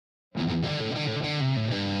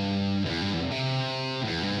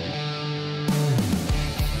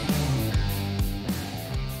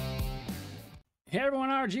everyone,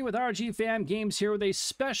 RG with RG Fam Games here with a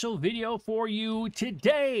special video for you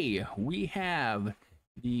today. We have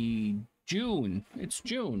the June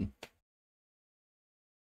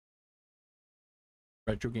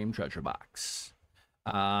Retro Game Treasure Box.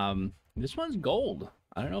 This one's gold.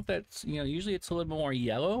 I don't know if that's, usually it's a little bit more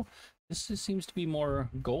yellow. This just seems to be more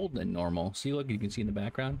gold than normal. See, look, you can see in the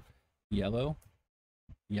background, yellow,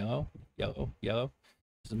 yellow, yellow, yellow.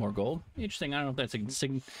 This is more gold. Interesting. I don't know if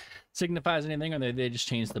that signifies anything, or they just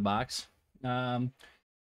changed the box.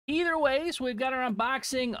 Either way, so we've got our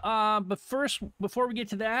unboxing. But first, before we get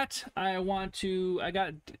to that, I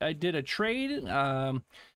did a trade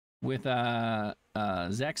with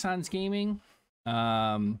Zaxxons Gaming.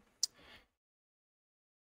 When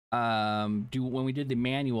we did the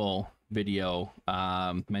manual video,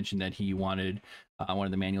 mentioned that he wanted one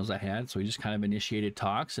of the manuals I had, so we just kind of initiated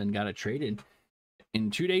talks and got it traded. In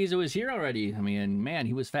 2 days, it was here already. I mean, man,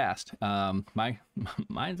 he was fast.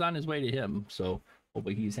 Mine's on his way to him, so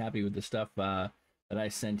hopefully he's happy with the stuff that I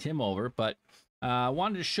sent him over. But I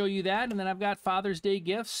wanted to show you that, and then I've got Father's Day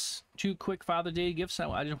gifts, 2 quick Father's Day gifts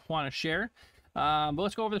I just want to share. But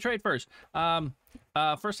let's go over the trade first.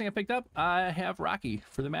 First thing I picked up, I have Rocky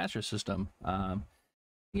for the Master System.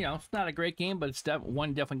 It's not a great game, but it's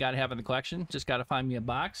definitely got to have in the collection. Just got to find me a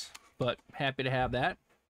box, but happy to have that.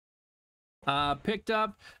 Picked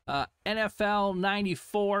up NFL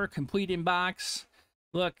 94 complete in box.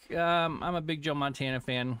 Look, I'm a big Joe Montana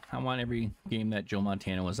fan. I want every game that Joe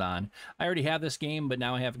Montana was on. I already have this game, but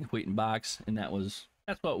now I have a complete in box, and that's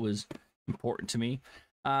what was important to me.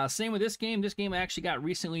 Same with this game. This game I actually got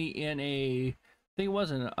recently in I think it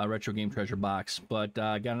wasn't a Retro Game Treasure box, but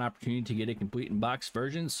got an opportunity to get a complete in box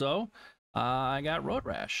version, so I got Road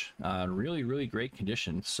Rash. Really, really great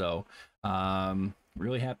condition. So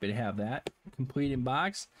really happy to have that complete in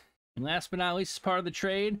box. And last but not least, as part of the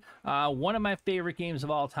trade, one of my favorite games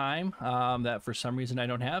of all time that for some reason I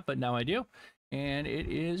don't have, but now I do, and it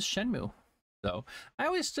is Shenmue. So I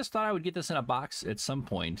always just thought I would get this in a box at some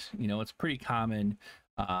point. It's a pretty common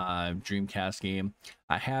Dreamcast game.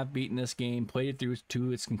 I have beaten this game, played it through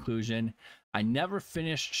to its conclusion. I never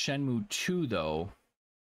finished Shenmue 2 though,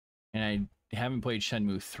 and I haven't played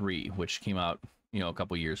Shenmue 3, which came out a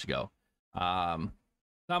couple years ago. It's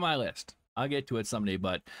on my list. I'll get to it someday,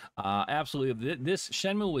 but absolutely, this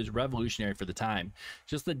Shenmue was revolutionary for the time.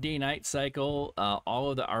 Just the day-night cycle,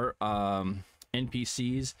 all of the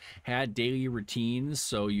NPCs had daily routines,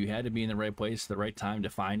 so you had to be in the right place at the right time to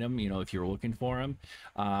find them, if you were looking for them.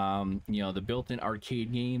 The built-in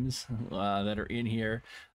arcade games that are in here.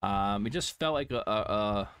 It just felt like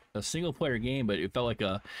a single-player game, but it felt like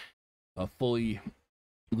a fully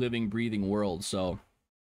living, breathing world. So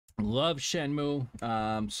love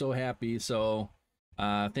Shenmue. So happy. So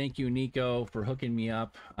thank you, Nico, for hooking me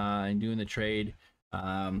up and doing the trade.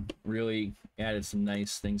 Really added some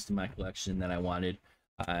nice things to my collection that I wanted.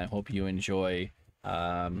 I hope you enjoy.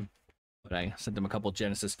 But I sent them a couple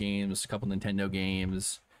Genesis games, a couple Nintendo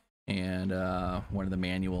games, and one of the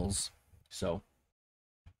manuals. So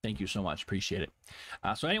thank you so much. Appreciate it.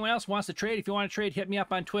 So anyone else wants to trade, if you want to trade, hit me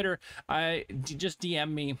up on Twitter. Just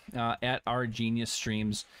DM me at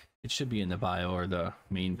RGeniusStreams. It should be in the bio or the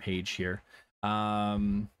main page here. I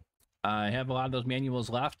have a lot of those manuals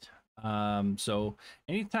left. So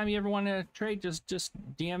anytime you ever want to trade, just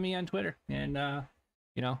DM me on Twitter, and I'm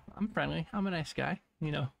friendly. I'm a nice guy,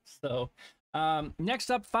 So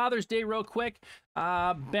next up, Father's Day real quick.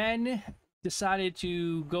 Ben decided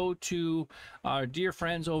to go to our dear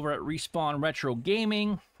friends over at Respawn Retro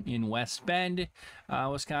Gaming in West Bend,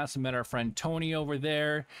 Wisconsin. Met our friend Tony over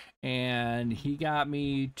there, and he got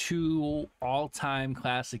me 2 all-time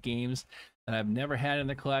classic games that I've never had in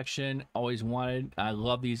the collection, always wanted. I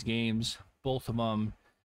love these games, both of them,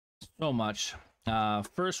 so much.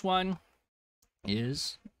 First one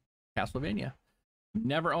is Castlevania.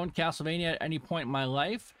 Never owned Castlevania at any point in my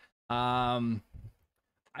life.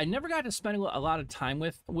 I never got to spend a lot of time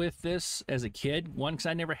with this as a kid. One, because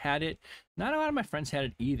I never had it. Not a lot of my friends had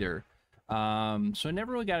it either. So I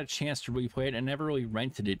never really got a chance to really play it, and never really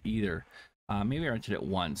rented it either. Maybe I rented it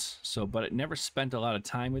once. But it never spent a lot of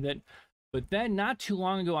time with it. But then not too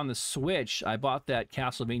long ago on the Switch, I bought that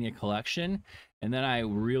Castlevania collection, and then I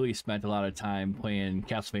really spent a lot of time playing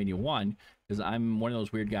Castlevania 1, because I'm one of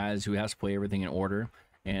those weird guys who has to play everything in order,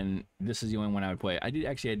 and this is the only one I would play. I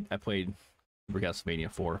played Super Castlevania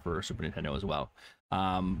 4 for Super Nintendo as well.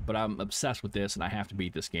 But I'm obsessed with this, and I have to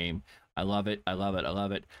beat this game. I love it. I love it. I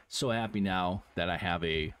love it. So happy now that I have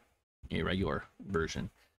a regular version.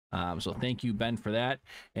 So thank you, Ben, for that.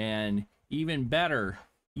 And even better,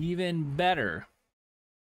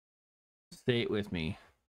 say it with me,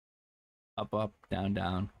 Up, up, down,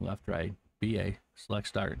 down, left, right. BA, select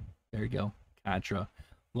start. There you go. Contra.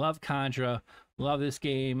 Love Contra. Love this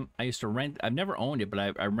game. I used to rent. I've never owned it, but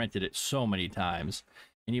I rented it so many times.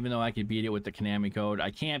 And even though I could beat it with the Konami code, I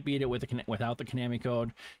can't beat it with without the Konami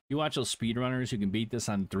code. You watch those speedrunners who can beat this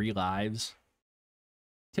on 3 lives.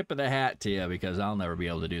 Tip of the hat to you, because I'll never be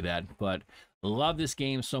able to do that. But love this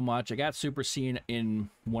game so much. I got Super C in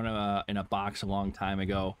a box a long time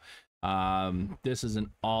ago. This is an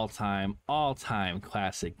all-time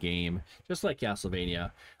classic game, just like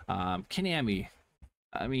Castlevania. Konami,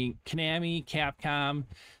 I mean, Konami, Capcom,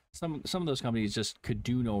 some of those companies just could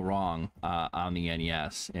do no wrong on the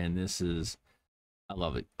NES, and this is, I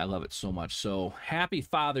love it so much. So happy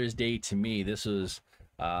Father's Day to me. This is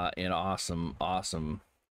an awesome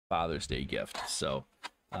Father's Day gift. So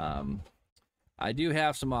I do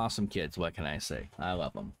have some awesome kids, what can I say? I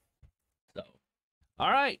love them. So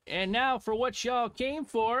all right, and now for what y'all came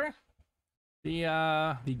for,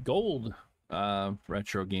 the gold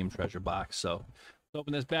retro game treasure box. So let's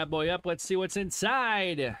open this bad boy up. Let's see what's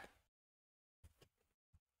inside.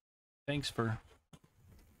 Thanks for,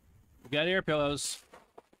 we got air pillows.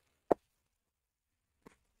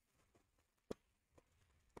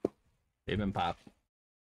 They've been popped.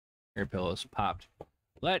 Air pillows popped.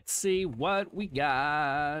 Let's see what we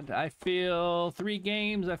got. I feel 3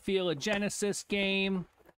 games. I feel a Genesis game.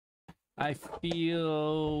 I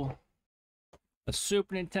feel a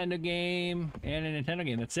Super Nintendo game and a Nintendo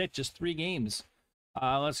game. That's it. Just 3 games.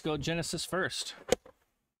 Let's go Genesis first.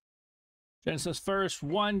 Genesis first.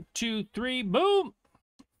 1, 2, 3. Boom!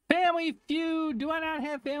 Family Feud. Do I not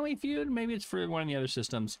have Family Feud? Maybe it's for one of the other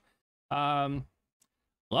systems. Love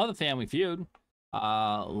the Family Feud.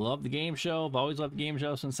 Love the game show. I've always loved the game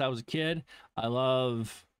show since I was a kid. I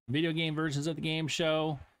love video game versions of the game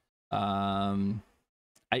show. You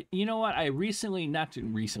know what? I recently, not too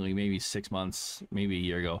recently, maybe 6 months, maybe a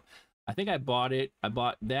year ago, I think I bought it. I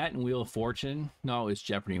bought that and Wheel of Fortune. No, it's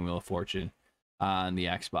Jeopardy and Wheel of Fortune on the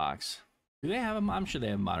Xbox. Do they have them? I'm sure they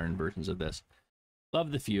have modern versions of this.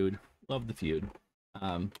 Love the feud. Love the feud.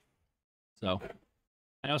 So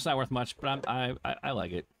I know it's not worth much, but I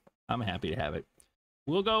like it. I'm happy to have it.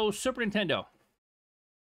 We'll go Super Nintendo.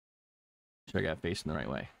 Sure, I got it facing the right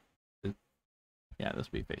way. Yeah,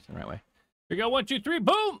 this will be facing the right way. Here we go. 1, 2, 3.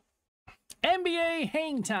 Boom! NBA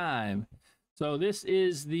Hang Time. So this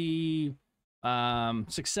is the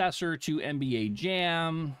successor to NBA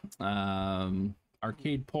Jam,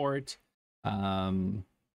 arcade port. I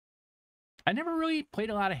never really played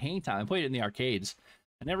a lot of Hang Time. I played it in the arcades.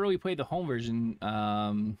 I never really played the home version.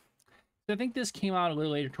 I think this came out a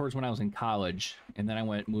little later, towards when I was in college, and then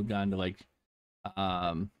I moved on to like,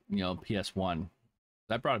 you know, PS1.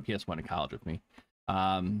 I brought a PS1 to college with me.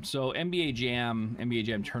 So NBA Jam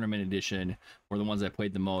Tournament Edition were the ones I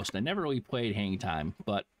played the most. I never really played Hang Time,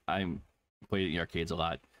 but I played it in the arcades a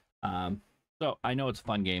lot. So I know it's a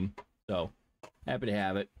fun game. So happy to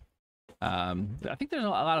have it. I think there's a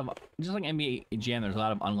lot of, just like NBA Jam, there's a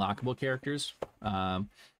lot of unlockable characters.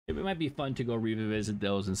 It might be fun to go revisit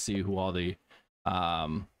those and see who all the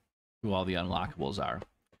unlockables are.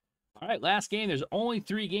 All right, last game. There's only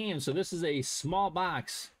 3 games, so this is a small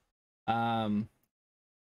box. Honestly,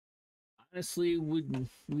 would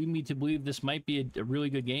lead me to believe this might be a really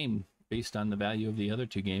good game based on the value of the other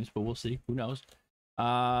 2 games, but we'll see. Who knows?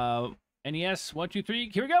 NES 1, 2, 3.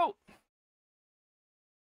 Here we go.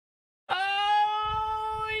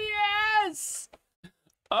 Oh yes!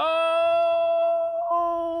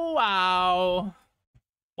 Oh wow!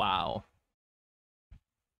 Wow!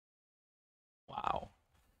 Wow!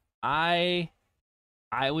 I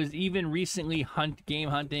was even recently game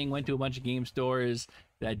hunting. Went to a bunch of game stores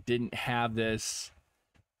that didn't have this.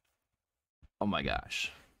 Oh my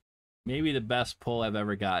gosh! Maybe the best pull I've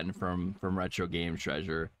ever gotten from Retro Game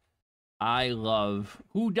Treasure. I love.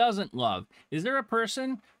 Who doesn't love? Is there a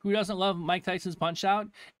person who doesn't love Mike Tyson's Punch Out?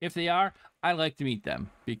 If they are, I'd like to meet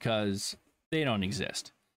them because they don't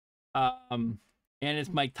exist. And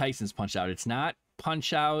it's Mike Tyson's Punch Out. It's not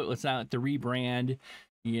Punch Out. It's not the rebrand.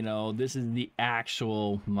 You know, this is the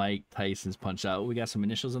actual Mike Tyson's Punch Out. We got some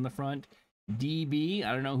initials on the front. DB.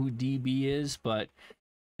 I don't know who DB is, but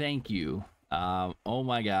thank you. Oh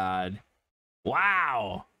my God.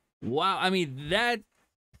 Wow. Wow. I mean,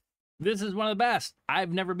 this is one of the best.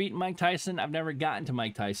 I've never beaten Mike Tyson. I've never gotten to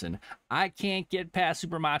Mike Tyson. I can't get past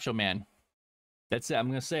Super Macho Man. That's it. I'm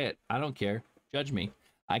going to say it. I don't care. Judge me.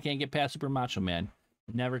 I can't get past Super Macho Man.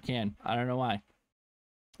 Never can. I don't know why.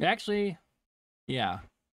 Actually, yeah.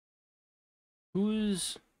 No,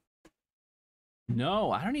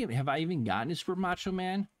 I don't even... Have I even gotten to Super Macho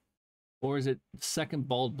Man? Or is it Second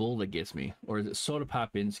Bald Bull that gets me? Or is it Soda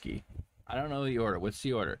Popinski? I don't know the order. What's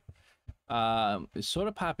the order? Is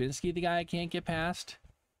Soda Popinski the guy I can't get past?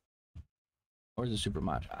 Or is it Super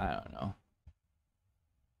Macho? I don't know.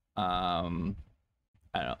 I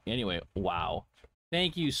don't know. Anyway, wow.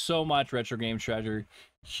 Thank you so much, Retro Game Treasure.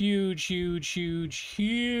 Huge, huge, huge,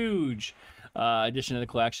 huge addition to the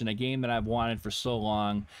collection. A game that I've wanted for so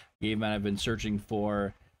long. A game that I've been searching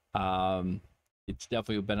for. It's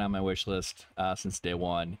definitely been on my wish list since day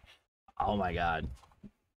one. Oh my god.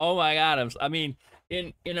 Oh my god. I mean,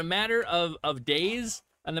 in a matter of days,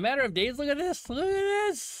 look at this. Look at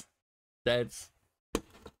this. That's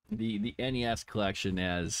the NES collection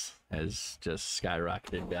has just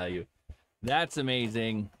skyrocketed value. That's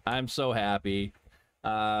amazing. I'm so happy.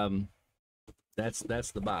 That's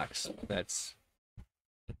the box. That's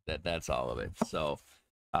all of it. So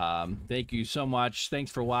thank you so much.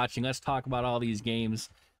 Thanks for watching. Let's talk about all these games.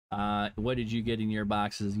 What did you get in your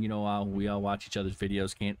boxes? You know, we all watch each other's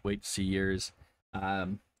videos. Can't wait to see yours.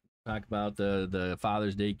 Talk about the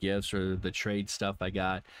Father's Day gifts or the trade stuff I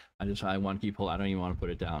got. I want to keep holding. I don't even want to put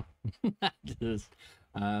it down.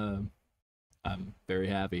 I'm very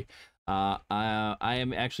happy. I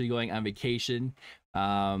am actually going on vacation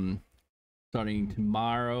starting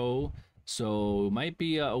tomorrow, so it might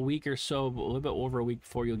be a week or so, a little bit over a week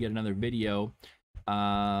before you'll get another video.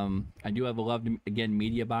 I do have a Loved Again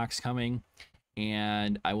media box coming,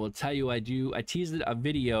 and I will tell you, I teased a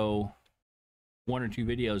video 1 or 2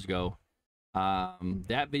 videos ago.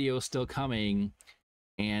 That video is still coming,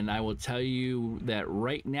 and I will tell you that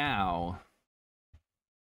right now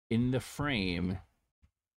in the frame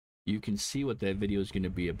you can see what that video is going to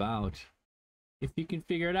be about. If you can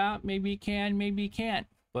figure it out, maybe you can, maybe you can't,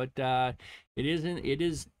 but it is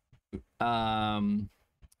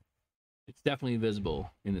it's definitely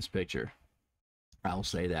visible in this picture, I'll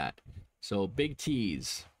say that. So big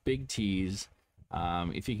tease.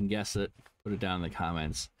 If you can guess it, put it down in the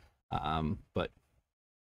comments. But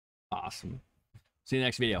awesome. See you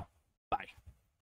next video. Bye.